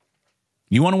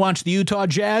 you want to watch the Utah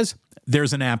Jazz?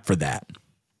 There's an app for that.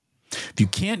 If you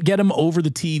can't get them over the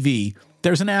TV,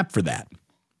 there's an app for that.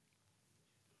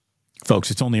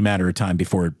 Folks, it's only a matter of time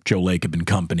before Joe Lacob and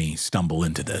company stumble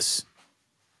into this.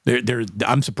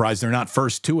 I'm surprised they're not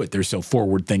first to it. They're so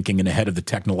forward-thinking and ahead of the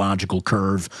technological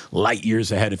curve, light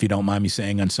years ahead, if you don't mind me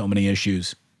saying, on so many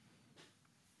issues.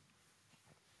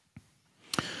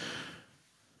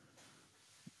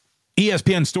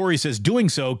 ESPN story says doing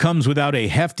so comes without the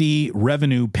hefty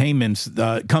revenue payments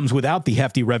that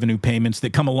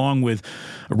come along with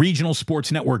regional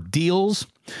sports network deals,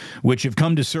 which have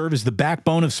come to serve as the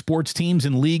backbone of sports teams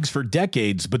and leagues for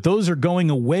decades. But those are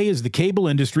going away as the cable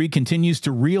industry continues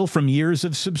to reel from years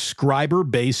of subscriber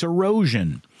base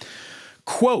erosion.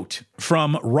 Quote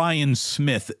from Ryan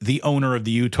Smith, the owner of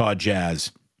the Utah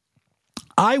Jazz.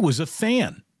 I was a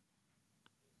fan,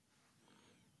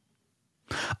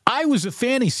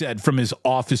 he said from his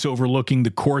office overlooking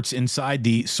the courts inside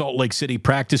the Salt Lake City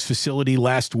practice facility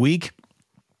last week.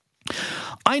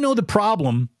 I know the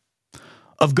problem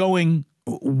of going,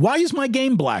 why is my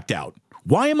game blacked out?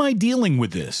 Why am I dealing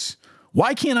with this?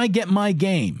 Why can't I get my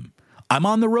game? I'm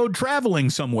on the road traveling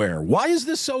somewhere. Why is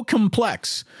this so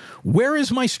complex? Where is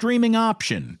my streaming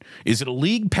option? Is it a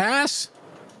league pass?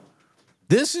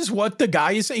 This is what the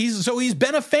guy is saying. He's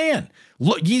been a fan.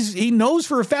 Look, he knows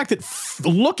for a fact that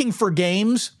looking for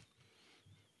games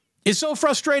is so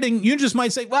frustrating. You just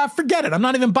might say, well, forget it. I'm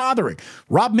not even bothering.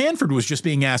 Rob Manfred was just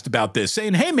being asked about this,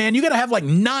 saying, hey, man, you got to have like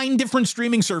 9 different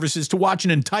streaming services to watch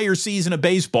an entire season of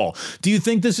baseball. Do you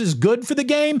think this is good for the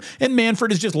game? And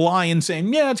Manfred is just lying,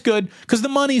 saying, yeah, it's good because the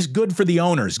money's good for the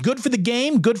owners. Good for the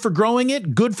game, good for growing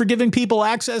it, good for giving people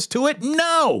access to it.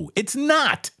 No, it's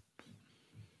not.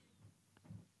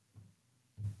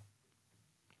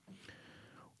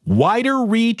 Wider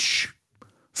reach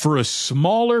for a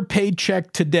smaller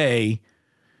paycheck today,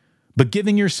 but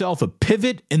giving yourself a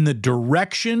pivot in the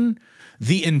direction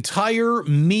the entire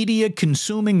media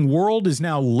consuming world is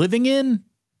now living in.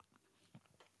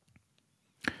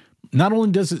 Not only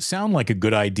does it sound like a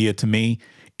good idea to me,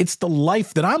 it's the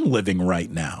life that I'm living right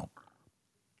now.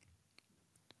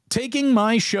 Taking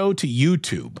my show to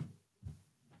YouTube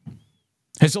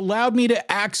has allowed me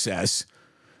to access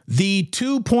the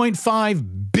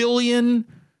 2.5 billion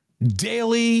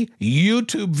daily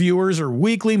YouTube viewers or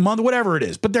weekly, month, whatever it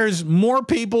is. But there's more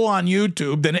people on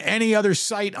YouTube than any other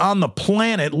site on the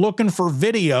planet looking for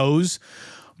videos,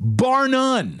 bar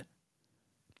none.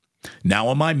 Now,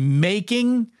 am I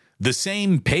making the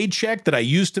same paycheck that I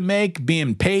used to make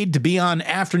being paid to be on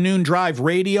afternoon drive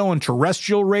radio and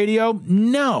terrestrial radio?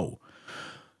 No.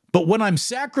 But what I'm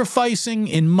sacrificing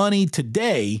in money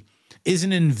today is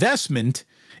an investment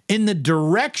in the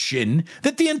direction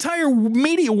that the entire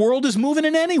media world is moving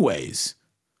in anyways.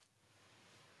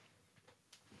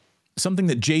 Something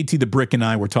that JT the Brick and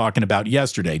I were talking about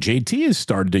yesterday. JT has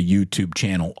started a YouTube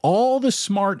channel. All the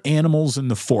smart animals in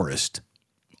the forest,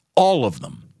 all of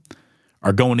them,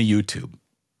 are going to YouTube.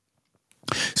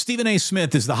 Stephen A.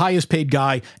 Smith is the highest paid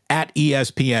guy at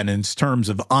ESPN in terms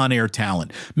of on-air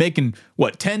talent, making,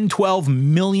 $10-12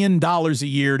 million a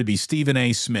year to be Stephen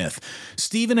A. Smith.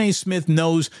 Stephen A. Smith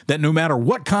knows that no matter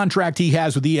what contract he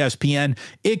has with ESPN,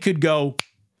 it could go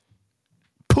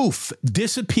poof,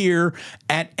 disappear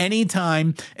at any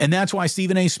time. And that's why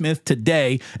Stephen A. Smith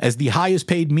today, as the highest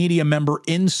paid media member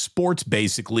in sports,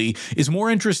 basically, is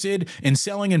more interested in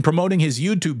selling and promoting his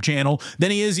YouTube channel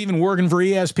than he is even working for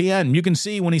ESPN. You can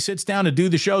see when he sits down to do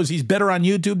the shows, he's better on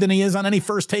YouTube than he is on any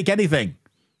First Take anything.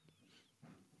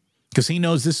 Because he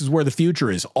knows this is where the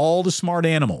future is. All the smart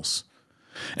animals.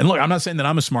 And look, I'm not saying that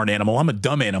I'm a smart animal. I'm a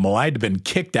dumb animal. I had been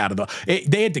kicked out of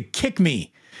they had to kick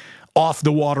me off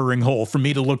the watering hole for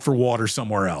me to look for water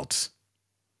somewhere else.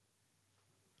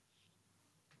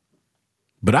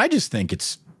 But I just think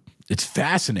it's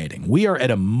fascinating. We are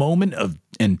at a moment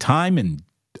in time and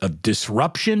of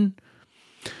disruption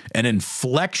and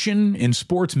inflection in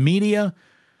sports media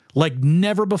like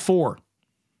never before.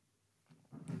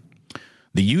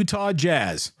 The Utah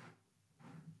Jazz.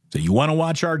 So you want to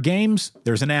watch our games?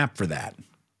 There's an app for that.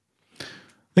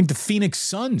 I think the Phoenix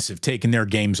Suns have taken their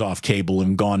games off cable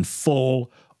and gone full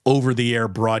over-the-air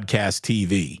broadcast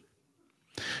TV.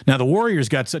 Now, the Warriors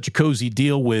got such a cozy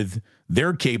deal with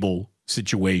their cable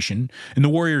situation, and the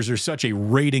Warriors are such a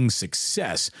rating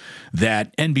success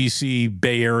that NBC,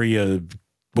 Bay Area,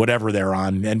 whatever they're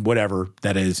on, and whatever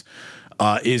that is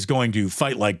going to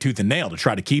fight like tooth and nail to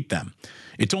try to keep them.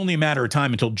 It's only a matter of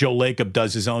time until Joe Lacob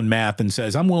does his own math and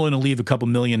says, I'm willing to leave a couple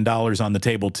 $1 million on the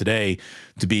table today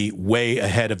to be way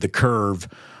ahead of the curve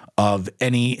of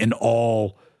any and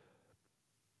all,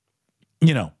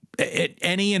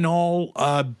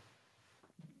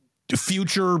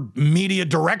 future media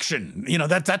direction.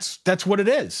 That's what it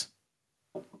is.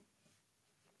 I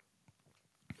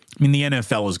mean, the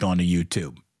NFL has gone to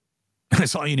YouTube.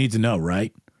 That's all you need to know,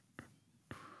 right?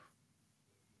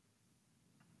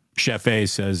 Chef A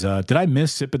says, did I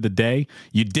miss Sip of the Day?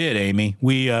 You did, Amy.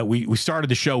 We started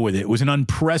the show with it. It was an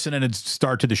unprecedented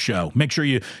start to the show. Make sure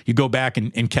you go back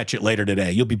and catch it later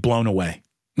today. You'll be blown away.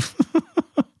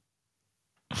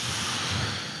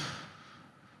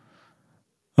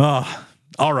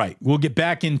 All right. We'll get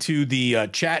back into the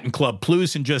chat and Club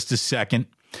Plus in just a second.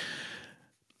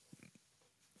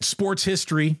 Sports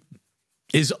history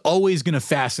is always going to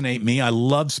fascinate me. I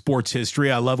love sports history.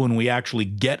 I love when we actually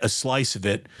get a slice of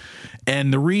it.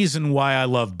 And the reason why I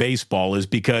love baseball is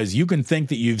because you can think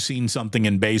that you've seen something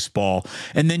in baseball,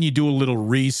 and then you do a little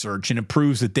research, and it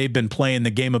proves that they've been playing the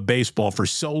game of baseball for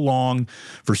so long,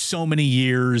 for so many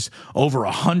years, over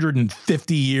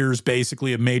 150 years,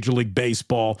 basically, of Major League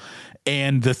Baseball.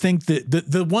 And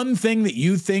the one thing that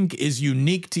you think is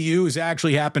unique to you has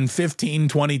actually happened 15,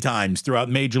 20 times throughout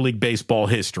Major League Baseball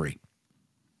history.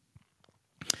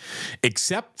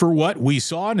 Except for what we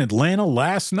saw in Atlanta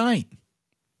last night.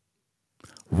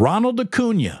 Ronald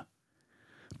Acuna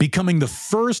becoming the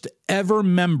first ever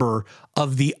member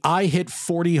of the I Hit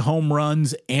 40 Home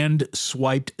Runs and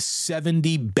Swiped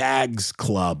 70 Bags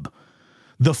Club.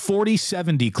 The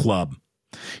 40-70 Club.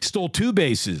 He stole 2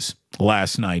 bases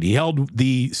last night. He held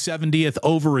the 70th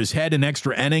over his head in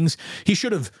extra innings. He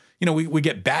should have, we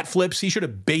get bat flips. He should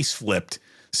have base flipped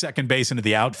second base into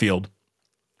the outfield.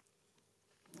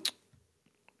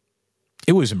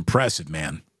 It was impressive,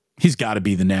 man. He's got to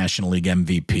be the National League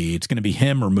MVP. It's going to be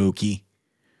him or Mookie.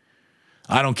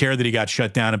 I don't care that he got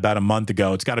shut down about a month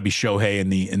ago. It's got to be Shohei in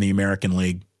the American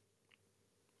League.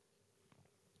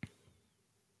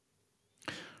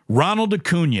 Ronald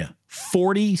Acuna,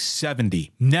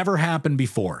 40-70. Never happened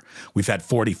before. We've had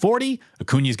 40-40.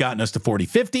 Acuna's gotten us to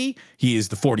 40-50. He is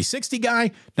the 40-60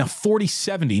 guy. Now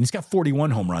 40-70. And he's got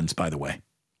 41 home runs, by the way.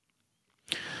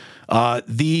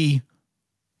 The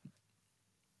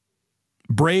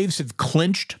Braves have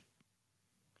clinched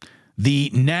the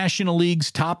National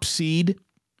League's top seed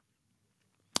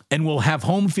and will have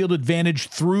home field advantage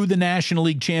through the National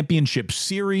League Championship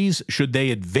Series should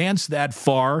they advance that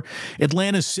far.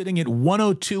 Atlanta's sitting at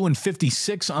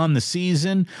 102-56 on the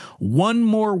season. One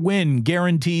more win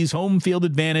guarantees home field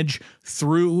advantage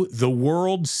through the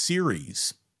World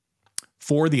Series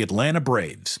for the Atlanta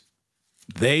Braves.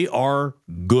 They are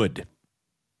good.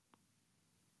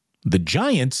 The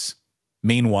Giants,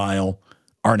 meanwhile,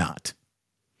 are not.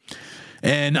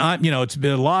 And, it's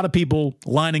been a lot of people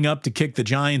lining up to kick the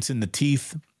Giants in the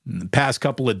teeth in the past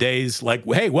couple of days. Like,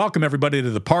 hey, welcome everybody to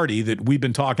the party that we've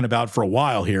been talking about for a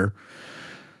while here.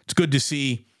 It's good to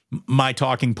see my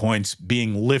talking points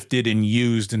being lifted and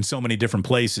used in so many different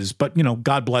places. But,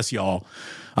 God bless you all.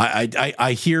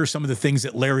 I hear some of the things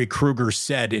that Larry Krueger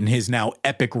said in his now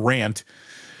epic rant,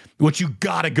 which you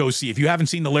got to go see. If you haven't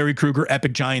seen the Larry Krueger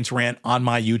Epic Giants rant on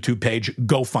my YouTube page,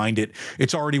 go find it.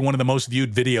 It's already one of the most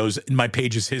viewed videos in my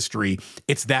page's history.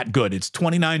 It's that good. It's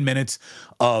 29 minutes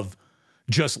of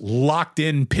just locked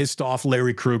in, pissed off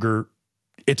Larry Krueger.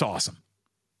 It's awesome.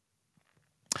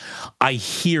 I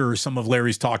hear some of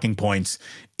Larry's talking points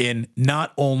in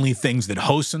not only things that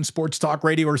hosts on sports talk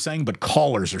radio are saying, but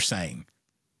callers are saying.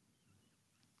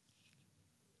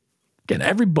 Again,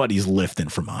 everybody's lifting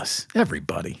from us.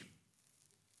 Everybody.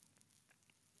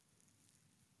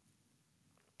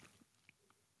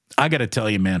 I got to tell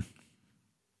you, man.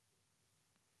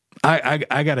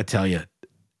 I got to tell you,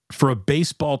 for a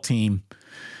baseball team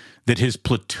that has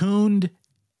platooned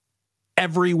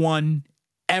everyone,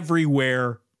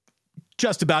 everywhere,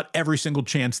 just about every single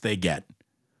chance they get.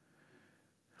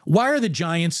 Why are the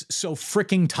Giants so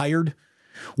freaking tired?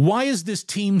 Why is this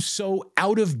team so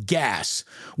out of gas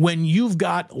when you've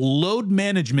got load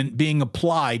management being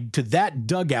applied to that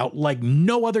dugout like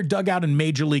no other dugout in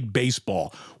Major League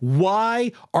Baseball?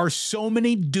 Why are so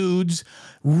many dudes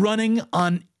running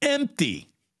on empty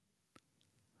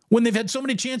when they've had so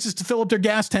many chances to fill up their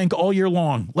gas tank all year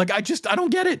long? Like, I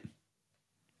don't get it.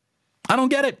 I don't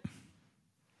get it.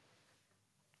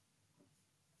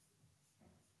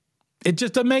 It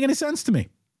just doesn't make any sense to me.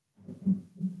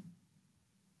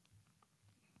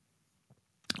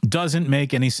 Doesn't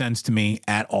make any sense to me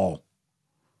at all.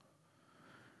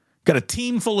 Got a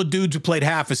team full of dudes who played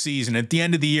half a season. At the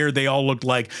end of the year, they all looked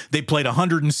like they played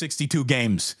 162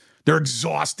 games. They're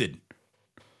exhausted.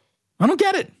 I don't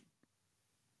get it.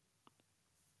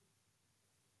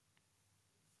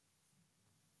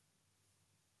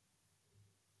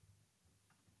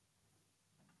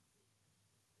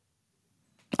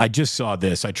 I just saw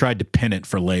this. I tried to pin it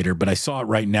for later, but I saw it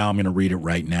right now. I'm going to read it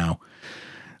right now.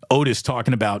 Otis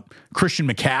talking about Christian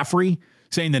McCaffrey,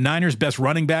 saying the Niners' best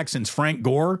running back since Frank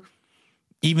Gore,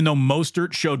 even though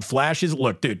Mostert showed flashes.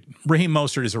 Look, dude, Raheem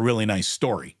Mostert is a really nice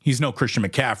story. He's no Christian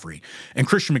McCaffrey. And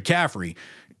Christian McCaffrey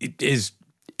is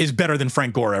better than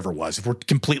Frank Gore ever was, if we're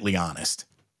completely honest.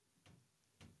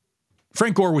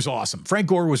 Frank Gore was awesome. Frank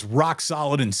Gore was rock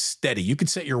solid and steady. You could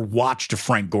set your watch to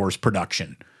Frank Gore's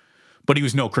production. But he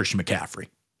was no Christian McCaffrey.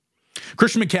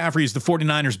 Christian McCaffrey is the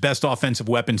 49ers' best offensive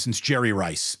weapon since Jerry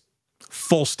Rice.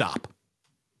 Full stop.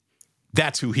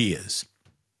 That's who he is.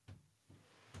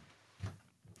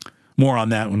 More on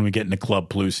that when we get into Club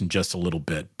Plus in just a little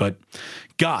bit. But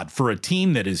God, for a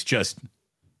team that is just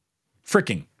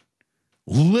freaking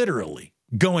literally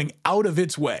going out of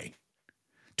its way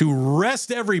to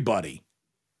rest everybody,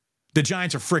 the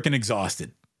Giants are freaking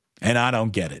exhausted. And I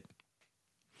don't get it.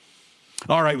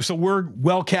 All right, so we're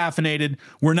well caffeinated.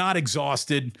 We're not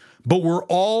exhausted, but we're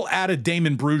all at a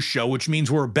Damon Bruce show, which means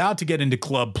we're about to get into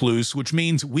Club Plus, which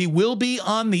means we will be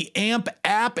on the AMP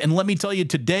app. And let me tell you,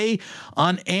 today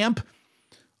on AMP,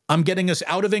 I'm getting us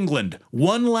out of England.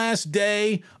 One last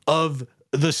day of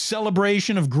the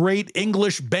celebration of great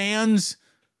English bands.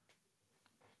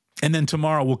 And then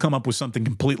tomorrow we'll come up with something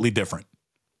completely different.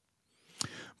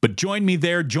 But join me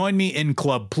there. Join me in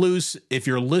Club Plus. If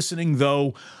you're listening,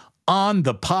 though, on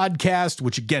the podcast,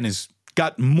 which again has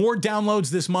got more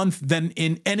downloads this month than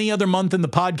in any other month in the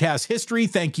podcast history.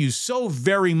 Thank you so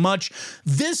very much.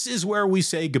 This is where we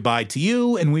say goodbye to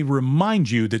you, and we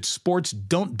remind you that sports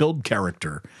don't build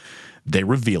character. They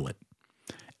reveal it.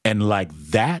 And like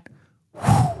that,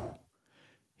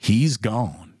 he's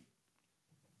gone.